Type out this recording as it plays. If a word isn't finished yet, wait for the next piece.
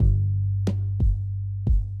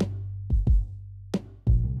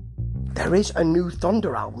there is a new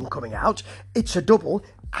Thunder album coming out. It's a double,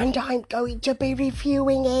 and I'm going to be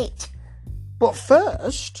reviewing it. But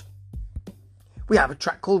first, we have a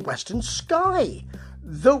track called Western Sky.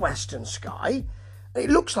 The Western Sky.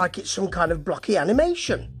 It looks like it's some kind of blocky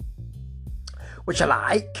animation, which I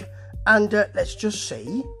like. And let's just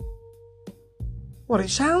see what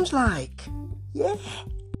it sounds like. Yeah.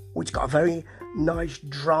 It's got a very nice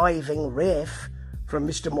driving riff from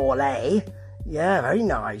Mr. Morley. Yeah, very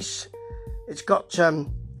nice. It's got a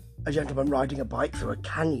gentleman riding a bike through a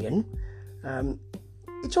canyon.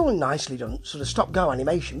 It's all nicely done, sort of stop-go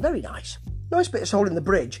animation, very nice. Nice bit of soul in the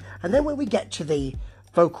bridge, and then when we get to the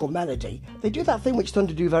vocal melody, they do that thing which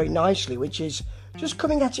Thunder do very nicely, which is just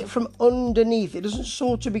coming at it from underneath. It doesn't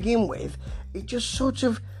soar to begin with, it just sort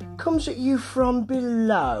of comes at you from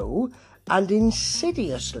below and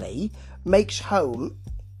insidiously makes home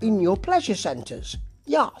in your pleasure centres.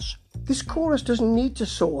 Yes. This chorus doesn't need to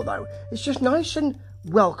soar though, it's just nice and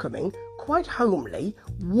welcoming, quite homely,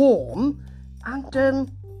 warm,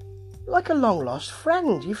 and like a long-lost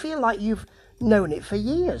friend. You feel like you've known it for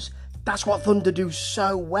years. That's what Thunder do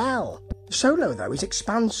so well. The solo, though, is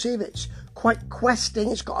expansive, it's quite questing,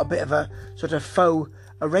 it's got a bit of a sort of faux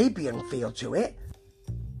Arabian feel to it.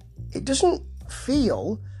 It doesn't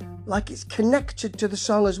feel like it's connected to the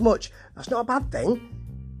song as much. That's not a bad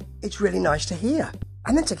thing. It's really nice to hear.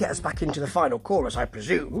 And then to get us back into the final chorus, I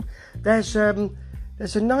presume, there's a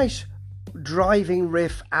nice driving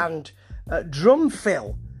riff and drum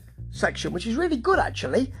fill section, which is really good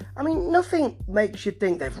actually. I mean, nothing makes you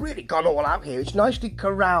think they've really gone all out here. It's nicely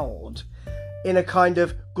corralled in a kind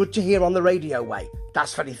of good to hear on the radio way.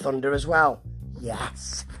 That's very Thunder as well.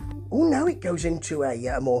 Yes. Oh no, it goes into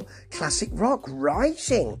a more classic rock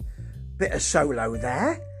rising bit of solo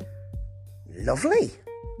there. Lovely.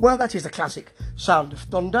 Well, that is the classic sound of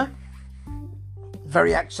Thunder.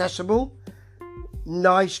 Very accessible,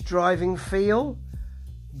 nice driving feel,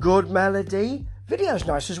 good melody. Video's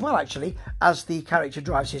nice as well, actually, as the character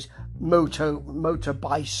drives his motor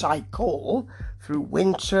bicycle through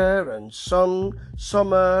winter and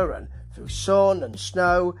summer, and through sun and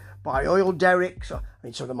snow by oil derricks. I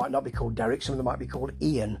mean, some of them might not be called derricks, some of them might be called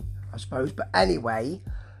Ian, I suppose. But anyway,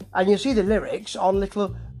 and you see the lyrics on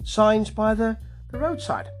little signs by the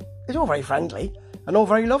roadside. It's all very friendly and all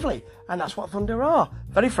very lovely, and that's what Thunder are.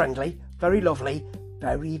 Very friendly, very lovely,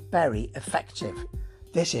 very, very effective.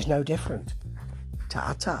 This is no different.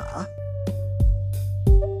 Ta-ta.